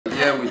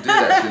Yeah, we did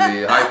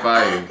actually. High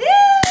five.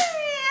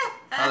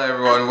 Hello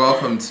everyone,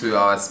 welcome to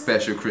our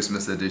special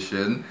Christmas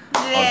edition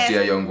of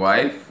Dear Young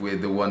Wife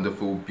with the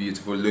wonderful,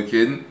 beautiful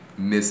looking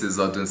Mrs.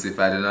 Odunsi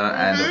Fadina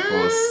and of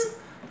course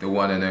the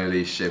one and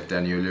only Chef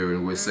Daniel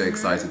Lurin. We're so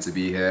excited to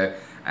be here,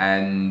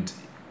 and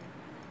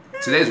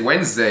today's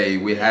Wednesday.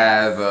 We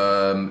have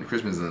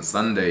Christmas on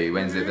Sunday.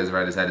 Wednesday, Thursday,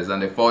 Friday, Saturday,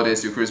 Sunday. 4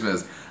 days to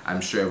Christmas.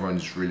 I'm sure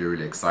everyone's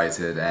really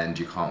excited and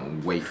you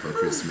can't wait for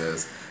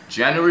Christmas.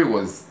 January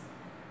was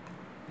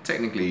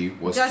technically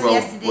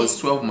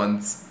 11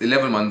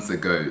 months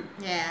ago.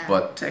 Yeah.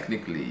 But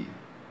technically,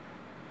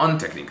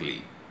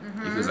 untechnically,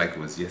 it feels like it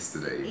was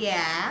yesterday.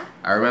 Yeah.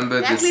 I remember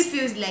it actually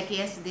feels like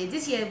yesterday.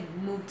 This year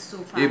moved so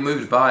fast. It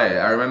moved by.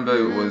 I remember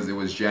it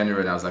was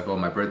January and I was like, oh,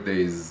 my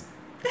birthday is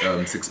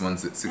 6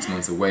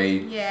 months away.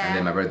 Yeah. And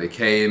then my birthday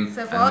came.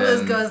 So for all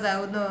those girls that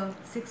would know,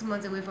 6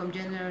 months away from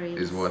January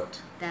is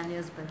what?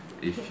 Daniel's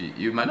birthday. If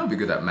you might not be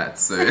good at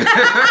maths, so don't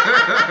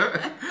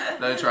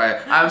try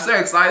it. I'm so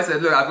excited.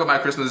 Look, I've got my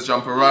Christmas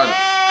jumper on,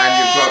 and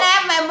you've got. I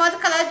have my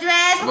multicolored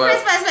dress. For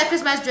Christmas, my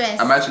Christmas dress.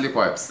 I'm actually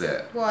quite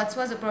upset. What's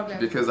the problem?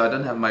 Because I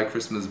don't have my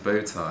Christmas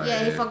bow tie.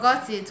 Yeah, he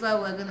forgot it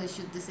while we're gonna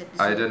shoot this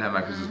episode. I don't have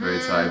my Christmas bow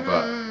tie,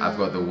 but I've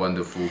got the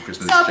wonderful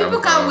Christmas jumper. So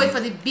people can't wait for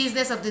the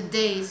business of the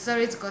day.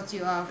 Sorry to cut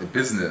you off. The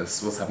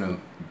business? What's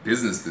happening?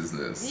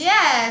 Business?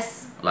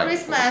 Yes. Like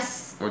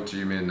Christmas. What do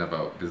you mean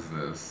about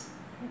business?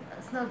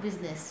 It's not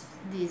business.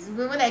 This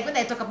when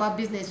I talk about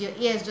business, your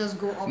ears just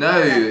go up. No,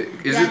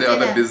 is it the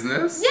other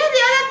business? Yeah,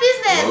 the other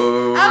business.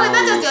 Oh,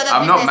 not just the other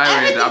I'm business. not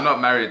married. I'm not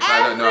married, so I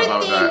don't know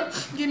about that.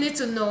 Everything you need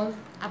to know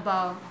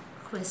about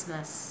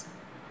Christmas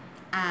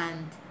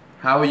and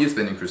how are you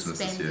spending Christmas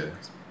this year?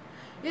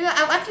 You know,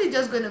 I'm actually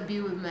just gonna be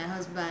with my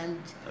husband,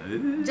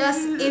 just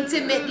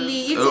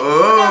intimately. We're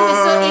Oh, gonna be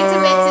so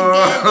intimate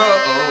together.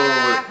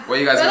 Oh, what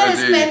you guys We're gonna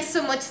gonna do? spend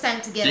so much time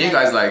together. Can you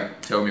guys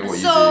like tell me what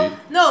you So do?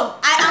 no,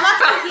 I'm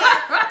actually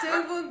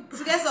here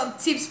to get some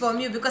tips from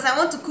you because I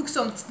want to cook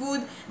some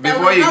food that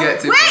Before you get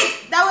to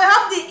that will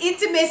help the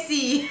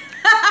intimacy.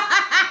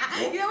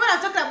 You know when I'm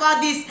talking about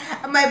this,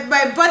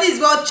 my body is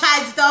well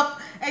charged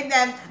up, and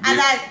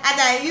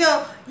I you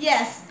know,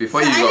 yes.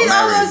 Before so you I got need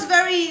all married. those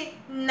very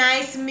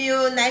nice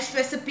meal, nice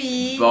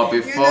recipe. But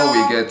before you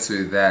know, we get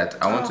to that,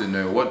 I want to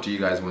know, what do you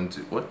guys want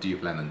to? What do you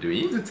plan on doing?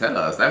 You need to tell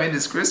us. I mean,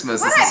 it's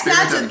Christmas. what It's the I spirit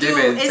plan of to do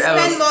giving. is Tell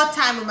spend us. more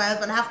time with my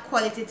husband, have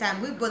quality time.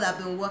 We both have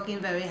been working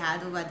very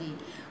hard over the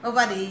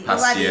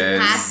Past years.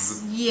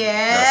 past years.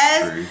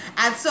 That's true.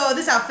 And so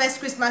this is our first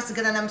Christmas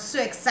together, and I'm so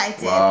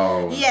excited.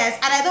 Wow. Yes,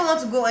 and I don't want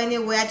to go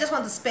anywhere. I just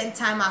want to spend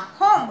time at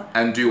home.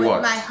 And do with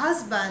what? My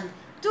husband.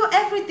 Do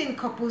everything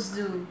couples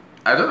do.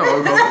 I don't know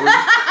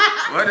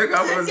what do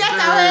couples do. Get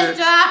away,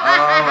 John.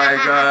 Oh my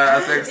god,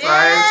 I'm so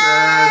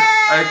excited.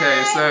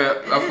 Okay, so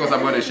of course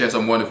I'm going to share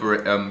some wonderful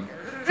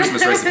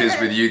Christmas recipes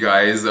with you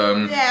guys.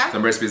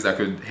 Some recipes that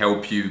could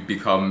help you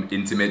become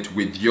intimate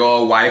with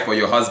your wife or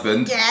your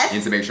husband. Yes. You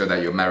need to make sure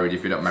that you're married.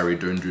 If you're not married,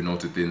 don't do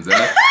naughty things.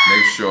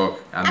 Make sure.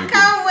 I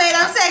can't wait.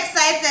 I'm so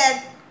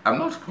excited. I'm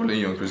not calling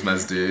you on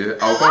Christmas Day. You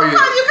can't call me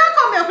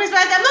on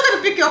Christmas Day. I'm not going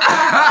to pick your call.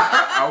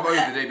 I'll call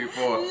you the day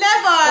before.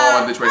 Never.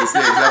 Or on the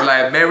 26th. I'm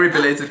like, Merry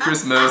belated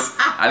Christmas.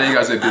 I know you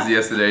guys were busy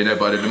yesterday,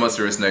 but on the most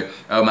serious note,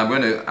 I'm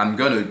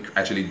gonna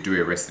actually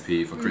do a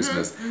recipe for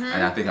Christmas,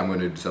 and I think I'm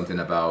gonna do something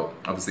about.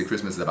 Obviously,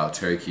 Christmas is about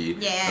turkey.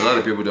 Yeah. A lot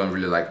of people don't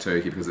really like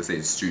turkey because they say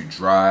it's too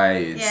dry.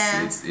 It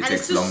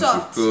takes long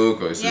to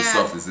cook, or it's too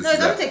soft. No, it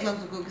doesn't take long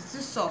to cook. It's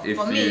too soft.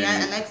 For me,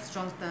 I like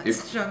strong stuff.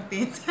 Strong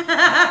things.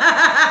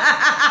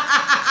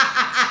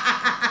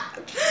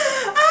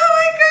 Oh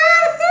my god!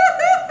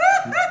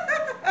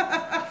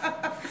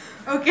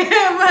 Okay,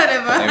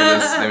 whatever.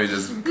 Let me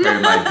just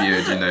comb my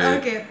beard, you know.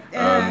 Okay.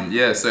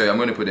 Yeah, so I'm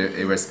gonna put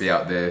a recipe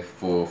out there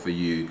for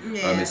you.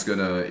 Yeah.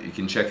 You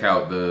can check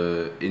out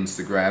the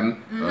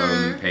Instagram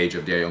page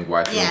of Dear Young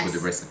Wife for the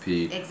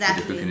recipe, with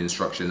the cooking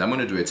instructions. I'm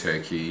gonna do a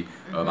turkey.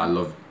 I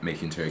love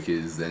making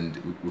turkeys, and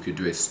we could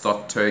do a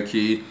stuffed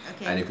turkey,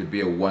 and it could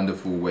be a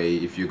wonderful way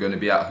if you're gonna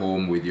be at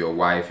home with your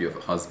wife, your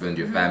husband,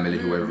 your family,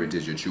 whoever it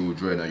is, your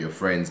children or your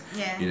friends.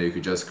 Yeah. You know, you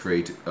could just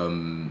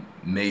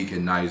make a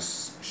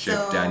nice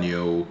Chef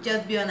Daniel.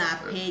 Just be on our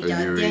page,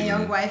 our Dear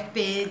Young Wife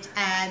page,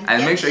 and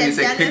make sure you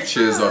take Daniel's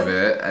pictures food. of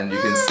it, and you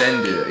can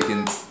send it. You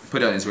can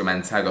put it on Instagram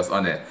and tag us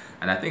on it.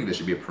 And I think there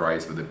should be a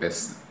prize for the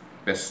best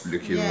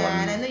looking one.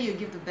 Yeah, and I know you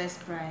give the best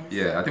prize.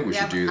 Yeah, I think we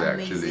should do that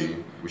actually.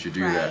 We should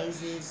do that.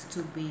 Prizes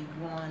to be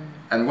won.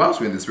 And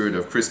whilst we're in the spirit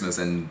of Christmas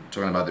and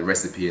talking about the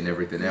recipe and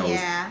everything else,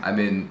 I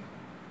mean,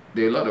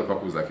 there are a lot of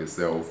couples like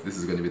yourself. This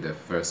is going to be their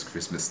first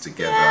Christmas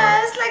together.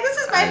 Yes, like this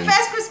is my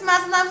first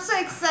Christmas, and I'm so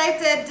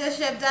excited,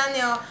 Chef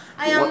Daniel.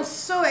 I am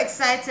so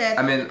excited.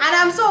 I mean, and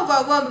I'm so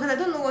overwhelmed because I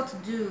don't know what to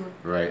do.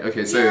 Right.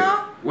 Okay. So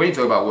when you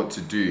talk about what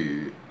to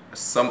do,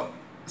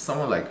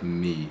 someone like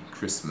me,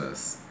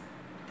 Christmas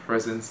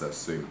presents are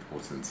so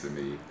important to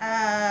me.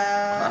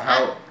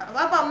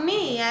 What about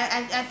me?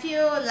 I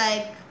feel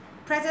like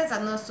presents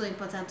are not so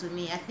important to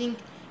me. I think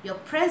your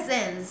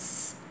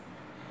presence.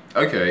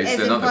 Okay,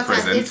 so not the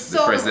present,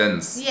 the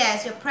presents.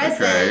 Yes, your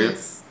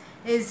presence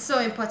is so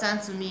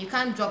important to me. You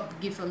can't drop the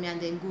gift from me and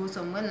then go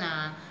somewhere.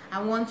 Nah,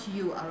 I want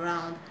you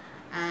around.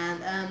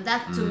 And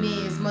that to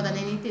me is more than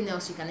anything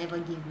else you can ever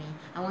give me.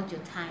 I want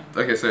your time.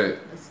 Okay, so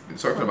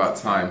talking about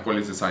time,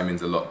 quality time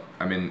means a lot.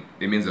 I mean,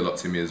 it means a lot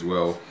to me as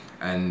well.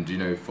 And you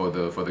know, for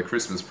the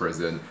Christmas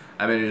present,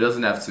 I mean, it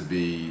doesn't have to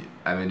be.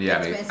 I mean,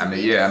 yeah,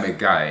 I'm a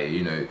guy.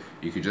 You know,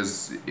 you could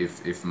just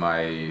if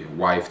my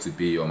wife to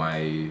be or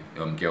my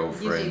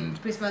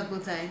girlfriend Christmas bow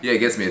tie. Yeah,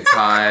 gets me a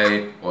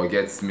tie or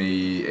gets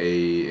me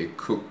a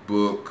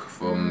cookbook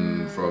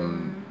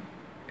from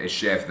a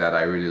chef that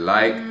I really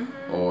like,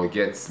 or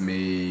gets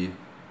me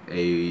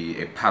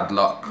a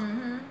padlock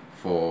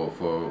for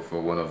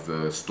one of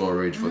the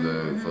storage for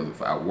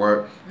at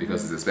work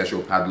because it's a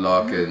special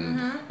padlock,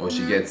 or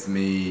she gets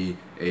me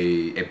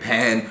a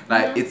pen.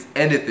 Like it's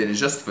anything. It's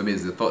just for me,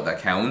 it's the thought that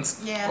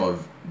counts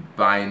of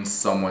buying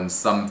someone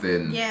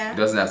something. Yeah. It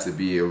doesn't have to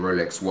be a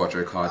Rolex watch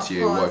or a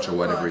Cartier watch or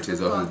whatever it is.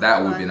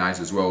 That would be nice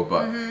as well,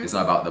 but it's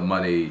not about the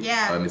money.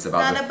 Yeah. It's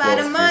about not about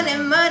the money.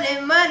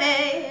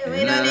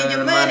 We don't need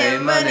your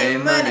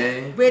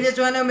money. We just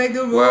wanna make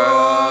the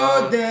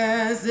world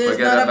dance. It's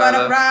not about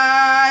a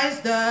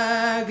price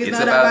tag. It's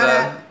not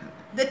about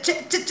the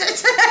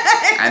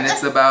and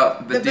it's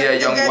about the dear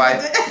young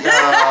wife. Yo,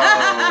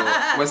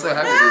 we're so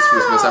happy this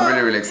Christmas.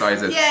 I'm really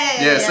excited.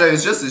 Yeah. So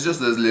it's just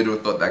this little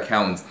thought that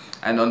counts.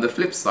 And on the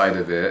flip side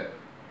of it,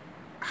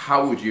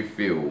 how would you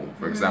feel,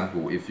 for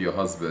example, if your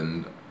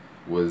husband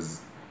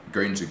was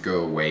going to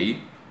go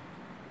away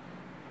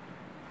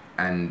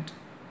and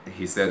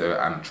he said,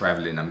 I'm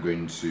traveling, I'm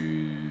going to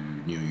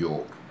New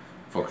York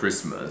for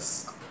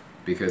Christmas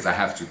because I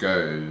have to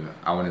go,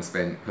 I want to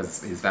spend,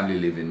 because his family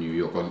live in New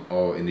York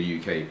or in the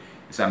UK,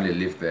 his family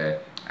live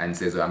there, and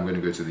says, I'm going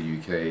to go to the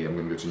UK, I'm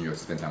going to go to New York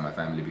to spend time with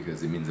my family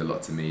because it means a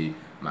lot to me.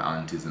 My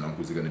aunties and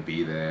uncles are going to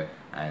be there,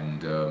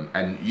 and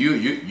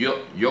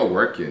you're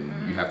working.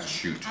 You have to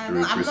shoot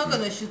during Christmas. I'm not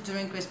going to shoot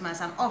during Christmas.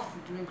 I'm off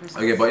during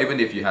Christmas. Okay, but even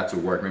if you had to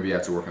work, maybe you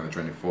had to work on the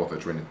 24th or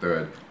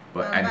 23rd.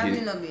 But and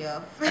he not be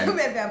off.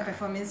 Maybe I'm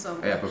performing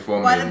something. Yeah,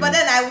 performing. But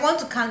then I want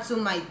to cancel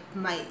my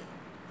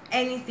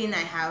anything I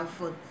have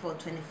for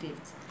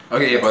 25th.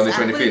 Okay, yeah, but on the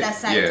 25th, put it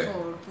aside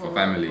for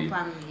family.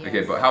 Yes.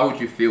 Okay, but how would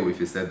you feel if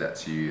he said that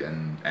to you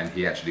and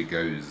he actually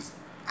goes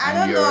I and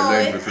don't you're know.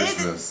 alone for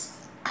Christmas?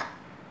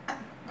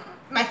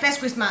 My first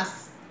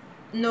Christmas,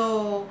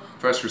 no.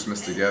 First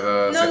Christmas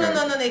together. No,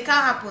 it can't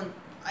happen.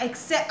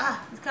 Except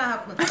it can't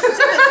happen. It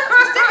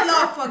take a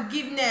lot of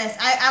forgiveness.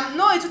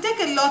 It will take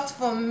a lot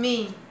for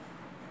me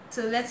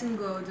to let him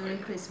go during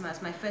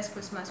Christmas. My first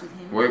Christmas with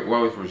him. What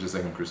if it was your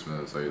second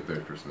Christmas or your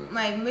third Christmas?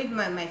 Maybe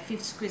my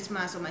fifth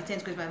Christmas or my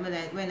 10th Christmas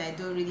when I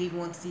don't really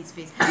want to see his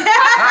face.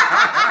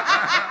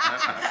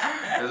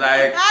 It's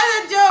like,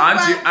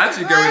 aren't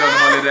you going on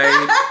holiday?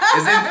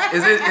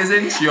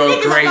 Isn't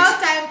your great?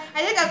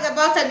 I think it's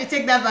about time you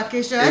take that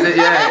vacation. Isn't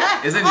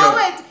your?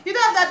 Wait, you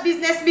don't have that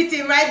business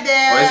meeting right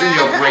there. Or isn't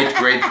your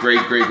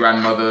great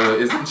grandmother?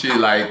 Isn't she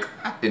like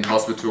in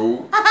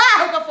hospital?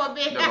 God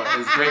forbid. No, but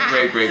his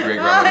great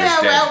grandmother is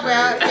dead.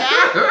 Well,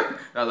 yeah.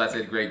 That was I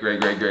said great.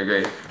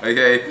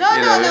 Okay. No.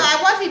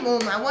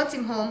 I want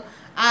him home,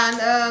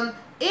 and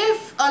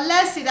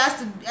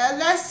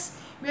unless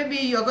maybe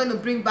you're going to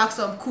bring back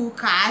some cool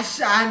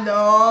cash and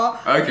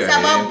it's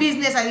about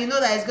business and you know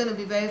that it's going to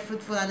be very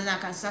fruitful and then I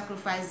can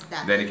sacrifice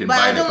that. Then you can but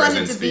buy I don't the want it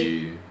presents to be. for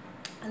you.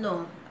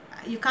 No,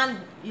 you can't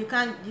do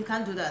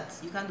that.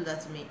 You can't do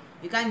that to me.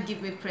 You can't give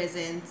me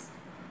presents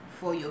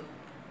for your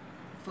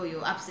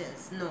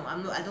absence. No, I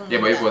don't want but that.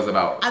 it was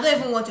about. I don't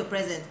even want your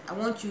present. I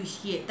want you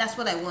here. That's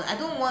what I want.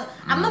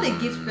 I'm not a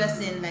gift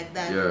person like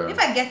that. Yeah. If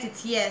I get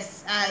it,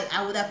 yes,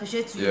 I would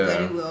appreciate you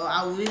very well.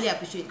 I would really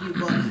appreciate you.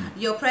 But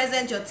your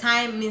present, your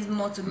time means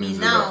more to me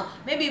now.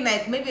 Maybe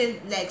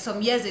like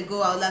some years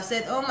ago, I would have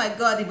said, "Oh my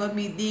God, he bought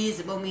me this,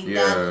 he bought me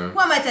that." Who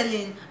am I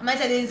telling? Am I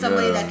telling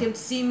somebody that came to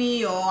see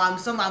me, or I'm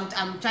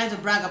trying to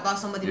brag about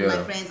somebody with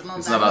my friends and all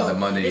it's that? It's not about the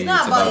money. It's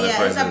not about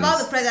it's about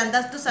the present.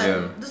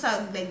 Those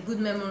are like good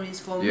memories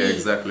for me. Yeah,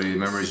 exactly.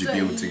 Memories you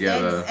build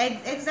together.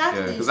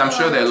 Exactly. Because I'm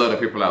sure there are a lot of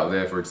people out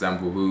there, for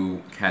example, who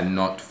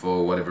cannot,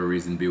 for whatever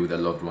reason, be with their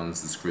loved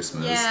ones this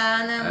Christmas.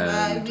 Yeah,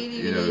 and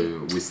really,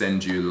 we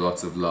send you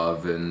lots of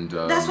love, and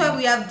that's why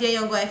we have Dear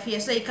Young Wife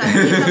here, so you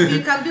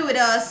can be with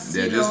us.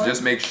 Yeah,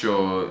 just make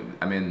sure.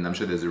 I mean, I'm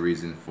sure there's a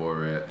reason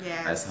for it.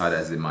 Yes. As hard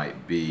as it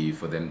might be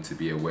for them to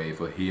be away,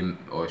 for him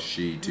or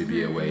she to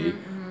be away.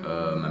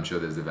 I'm sure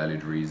there's a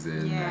valid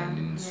reason, and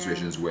in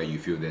situations where you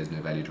feel there's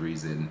no valid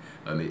reason,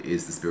 it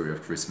is the spirit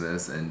of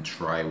Christmas, and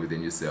try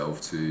within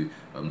yourself to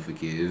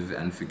forgive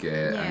and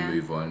forget and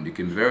move on. It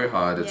can be very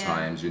hard at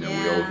times,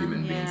 we're all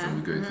human beings and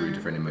we go through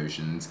different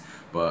emotions,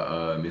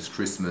 but it's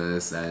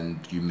Christmas and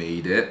you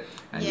made it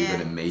and you're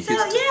gonna make it. So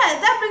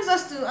that brings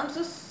us to, I'm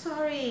so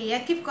sorry, I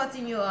keep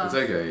cutting you off. It's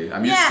okay,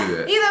 I'm used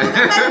to it.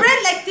 My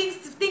brain like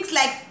thinks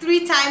like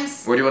 3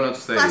 times. What do you want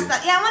to say? Faster.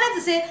 Yeah, I wanted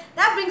to say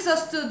that brings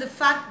us to the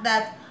fact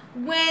that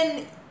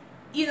when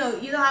you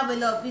don't have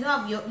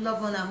your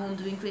loved one at home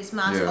during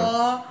Christmas,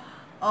 or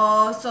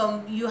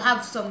you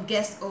have some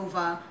guests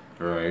over,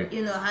 right?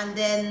 And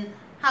then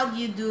how do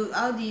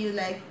you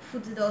like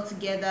put it all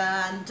together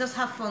and just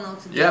have fun all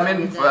together?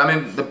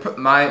 Yeah,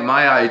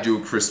 my ideal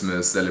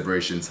Christmas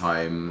celebration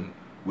time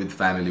with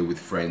family, with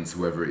friends,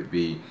 whoever it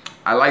be.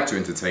 I like to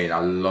entertain. I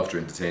love to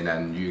entertain,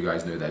 and you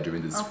guys know that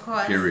during this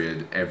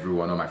period,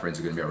 all my friends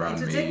are going to be around me.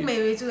 To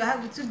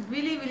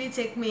really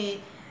take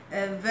me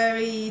I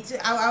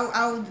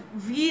would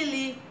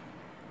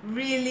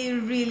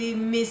really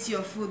miss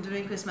your food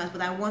during Christmas,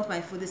 but I want my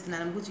food this time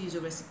and I'm going to use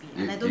your recipe.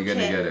 And I don't care. You're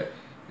gonna get it.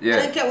 Yeah. I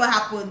don't care what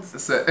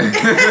happens. So you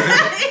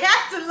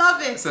have to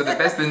love it. So the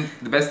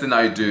best thing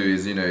I do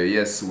is,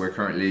 yes, we're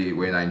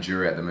in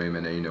Nigeria at the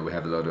moment, and we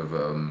have a lot of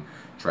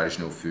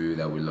traditional food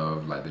that we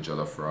love, like the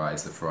jollof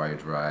rice, the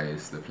fried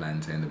rice, the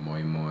plantain, the moi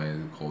moi,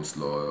 the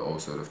coleslaw, all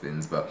sort of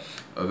things. But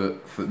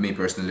for me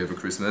personally, over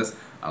Christmas,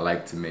 I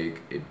like to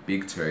make a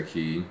big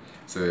turkey.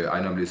 So I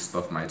normally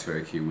stuff my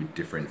turkey with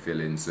different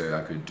fillings. So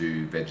I could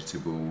do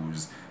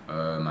vegetables,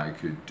 I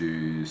could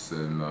do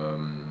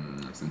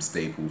some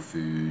staple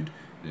food,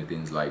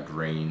 things like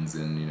grains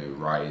and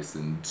rice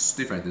and just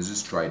different things.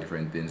 Just try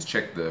different things.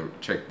 Check the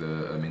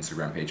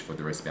Instagram page for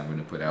the recipe I'm going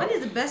to put out. When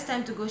is the best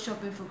time to go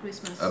shopping for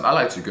Christmas? I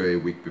like to go a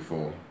week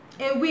before.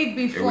 A week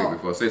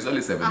before. So it's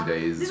only 7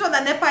 days. This one, the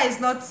NEPA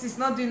is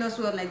not doing us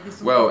well like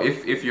this. Well,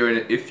 if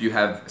you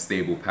have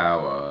stable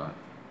power,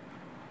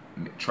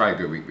 try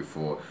go a week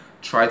before.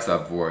 Try to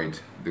avoid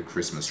the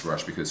Christmas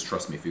rush, because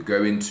trust me, if you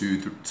go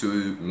into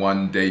to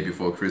 1 day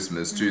before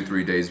Christmas,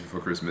 2-3 days before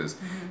Christmas,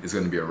 it's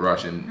going to be a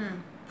rush, and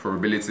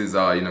probabilities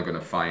are you're not going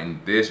to find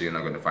this, you're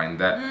not going to find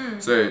that.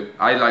 So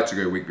I like to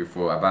go a week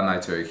before. I buy my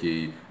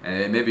turkey, and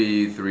then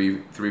maybe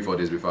 3-4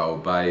 days before I'll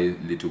buy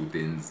little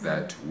things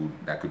that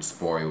could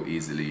spoil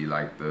easily,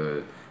 like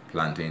the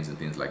plantains and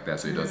things like that,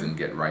 so it doesn't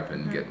get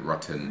ripened, get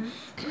rotten.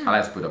 I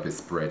like to put up a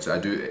spread. So I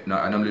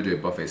normally do a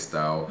buffet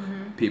style.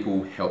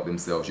 People help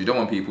themselves. You don't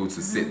want people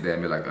to sit there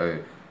and be like,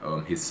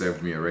 he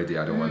served me already,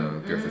 I don't want to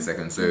go for a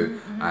second. So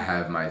I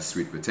have my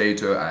sweet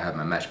potato, I have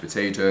my mashed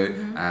potato,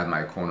 I have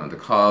my corn on the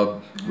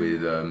cob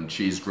with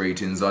cheese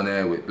gratings on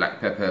it, with black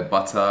pepper,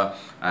 butter.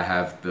 I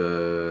have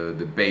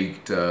the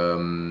baked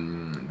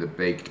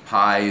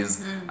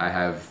pies. I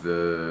have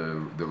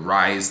the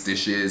rice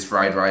dishes,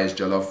 fried rice,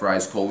 jollof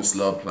rice,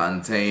 coleslaw,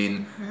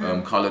 plantain,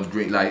 colored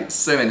green, like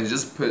so many.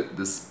 Just put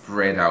the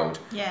spread out.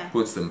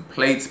 Put some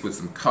plates, put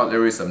some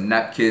cutlery, some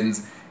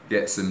napkins.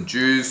 Get some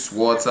juice,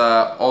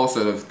 water, all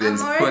sort of things.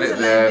 Put it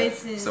there.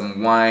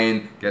 Some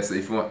wine. Get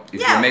if you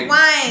make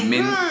wine.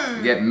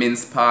 Get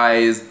mince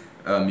pies.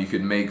 You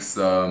could make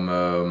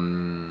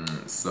some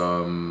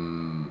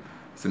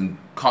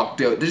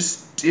cocktail.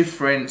 Just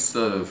different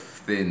sort of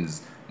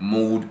things.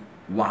 Mulled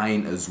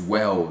wine as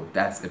well.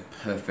 That's a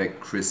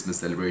perfect Christmas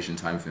celebration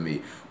time for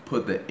me.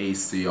 Put the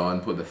AC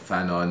on. Put the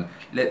fan on.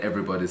 Let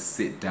everybody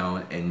sit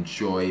down,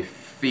 enjoy,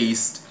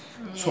 feast,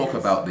 talk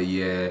about the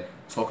year.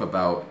 Talk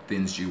about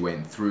things you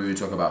went through,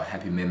 talk about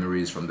happy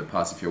memories from the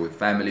past if you're with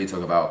family,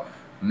 talk about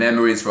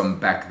memories from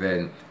back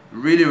then.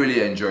 Really,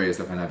 really enjoy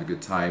yourself and have a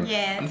good time.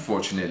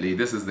 Unfortunately,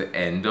 this is the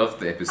end of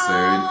the episode.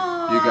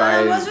 You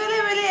guys, I was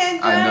really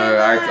enjoying I know,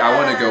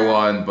 I want to go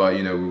on, but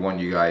we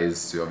want you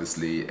guys to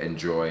obviously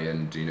enjoy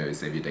and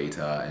save your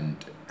data and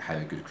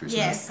have a good Christmas.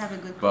 Yes, have a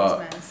good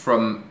Christmas. But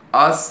from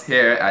us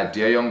here at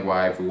Dear Young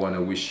Wife, we want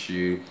to wish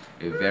you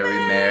a very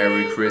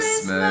Merry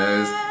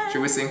Christmas.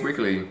 Should we sing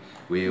quickly?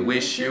 We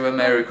wish you a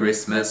Merry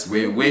Christmas,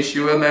 we wish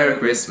you a Merry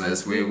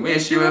Christmas, we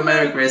wish you a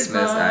Merry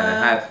Christmas and a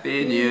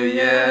Happy New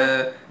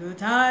Year. The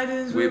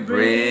tidings we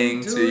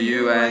bring to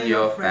you and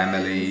your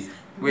family.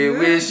 We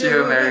wish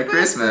you a Merry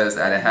Christmas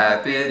and a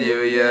Happy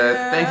New Year.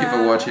 Thank you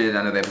for watching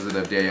another episode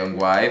of Dear Young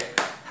Wife.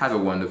 Have a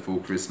wonderful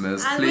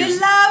Christmas. And please, we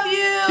love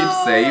you. Keep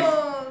safe.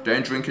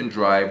 Don't drink and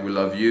drive. We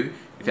love you.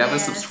 If you haven't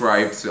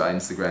subscribed to our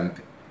Instagram,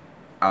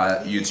 our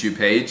YouTube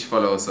page,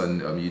 follow us on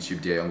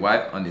YouTube, Dear Young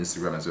Wife, on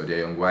Instagram as well,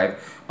 Dear Young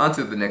Wife.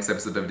 Until the next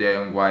episode of Dear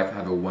Young Wife,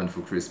 have a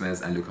wonderful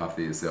Christmas and look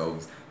after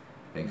yourselves.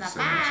 Thank you so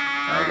much.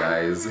 Bye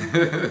guys.